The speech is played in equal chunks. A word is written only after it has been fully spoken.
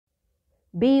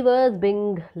Beavers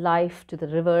bring life to the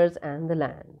rivers and the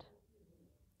land.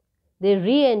 They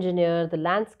re-engineer the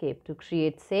landscape to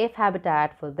create safe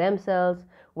habitat for themselves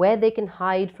where they can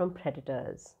hide from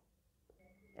predators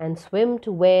and swim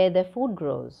to where their food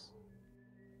grows.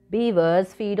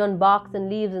 Beavers feed on barks and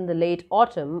leaves in the late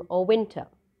autumn or winter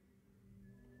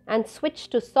and switch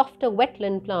to softer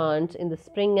wetland plants in the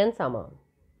spring and summer.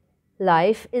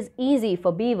 Life is easy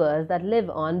for beavers that live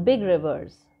on big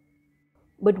rivers.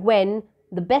 But when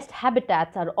the best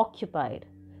habitats are occupied,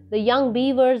 the young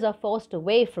beavers are forced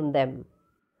away from them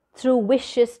through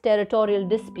vicious territorial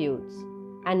disputes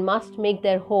and must make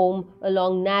their home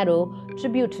along narrow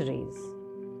tributaries.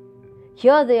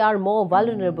 Here they are more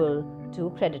vulnerable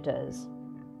to predators.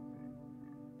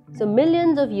 So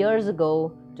millions of years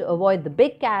ago, to avoid the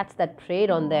big cats that preyed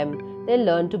on them, they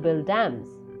learned to build dams.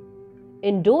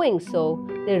 In doing so,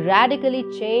 they radically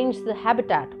changed the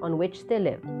habitat on which they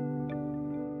live.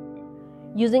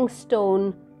 Using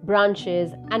stone,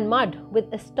 branches, and mud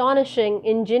with astonishing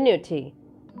ingenuity,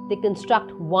 they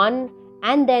construct one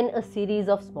and then a series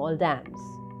of small dams.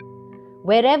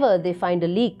 Wherever they find a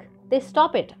leak, they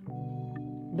stop it.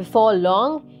 Before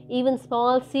long, even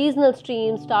small seasonal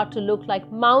streams start to look like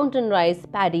mountain rice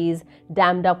paddies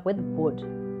dammed up with wood.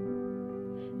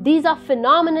 These are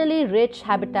phenomenally rich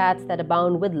habitats that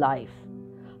abound with life,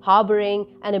 harboring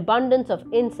an abundance of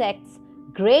insects,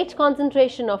 great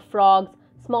concentration of frogs,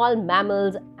 small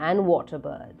mammals, and water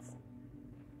birds.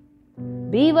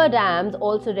 Beaver dams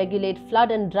also regulate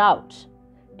flood and drought,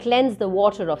 cleanse the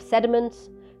water of sediments,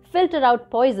 filter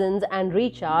out poisons, and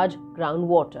recharge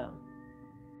groundwater.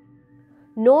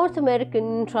 North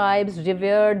American tribes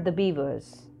revered the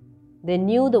beavers. They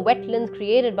knew the wetlands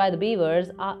created by the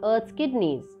beavers are Earth's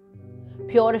kidneys,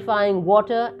 purifying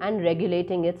water and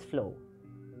regulating its flow.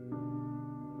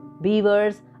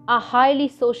 Beavers are highly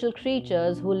social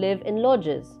creatures who live in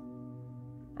lodges.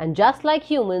 And just like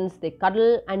humans, they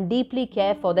cuddle and deeply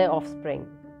care for their offspring.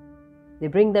 They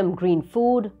bring them green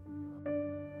food,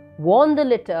 warn the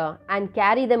litter, and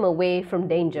carry them away from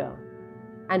danger.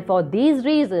 And for these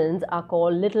reasons are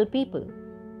called little people.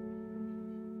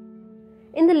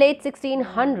 In the late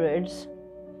 1600s,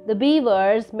 the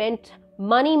beavers meant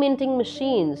money-minting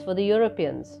machines for the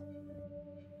Europeans.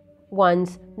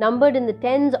 Once numbered in the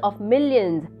tens of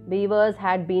millions, beavers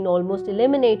had been almost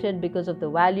eliminated because of the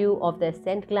value of their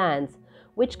scent glands,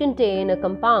 which contain a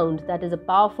compound that is a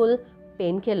powerful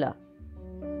painkiller.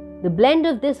 The blend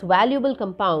of this valuable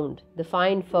compound, the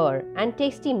fine fur, and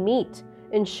tasty meat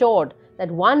ensured that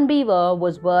one beaver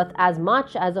was worth as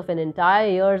much as of an entire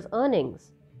year's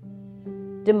earnings.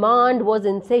 Demand was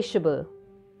insatiable.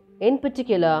 In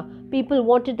particular, people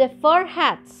wanted their fur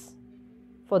hats,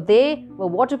 for they were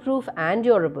waterproof and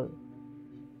durable.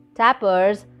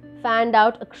 Tappers fanned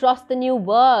out across the New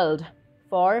World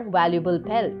for valuable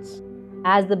pelts.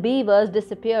 As the beavers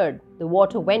disappeared, the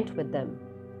water went with them.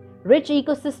 Rich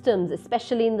ecosystems,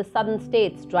 especially in the southern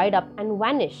states, dried up and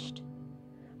vanished.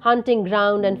 Hunting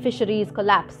ground and fisheries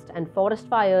collapsed, and forest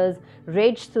fires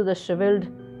raged through the shriveled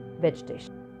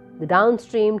vegetation. The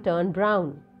downstream turned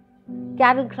brown.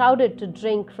 Cattle crowded to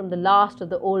drink from the last of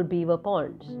the old beaver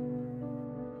ponds.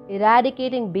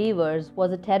 Eradicating beavers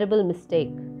was a terrible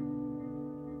mistake,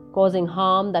 causing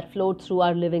harm that flowed through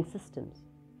our living systems.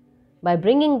 By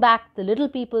bringing back the little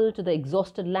people to the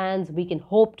exhausted lands, we can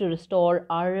hope to restore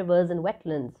our rivers and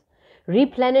wetlands,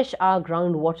 replenish our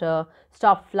groundwater,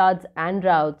 stop floods and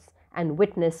droughts, and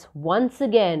witness once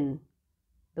again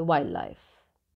the wildlife.